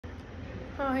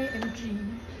Hi, I'm G.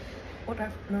 What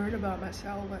I've learned about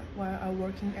myself while I'm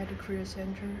working at the Career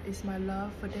Center is my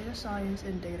love for data science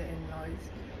and data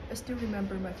analysis. I still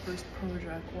remember my first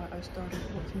project while I started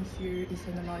working here is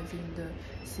analyzing the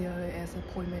CLAS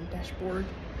appointment dashboard.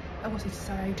 I was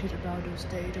excited about those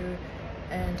data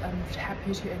and I'm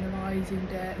happy to analyzing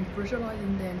that and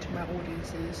visualizing them to my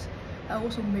audiences. I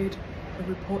also made a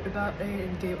report about it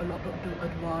and gave a lot of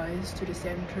advice to the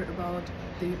center about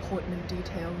the appointment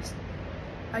details.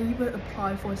 I even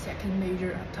applied for a second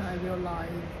major after I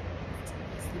realized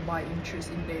my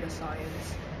interest in data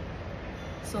science.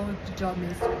 So the job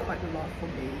means quite a lot for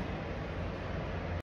me.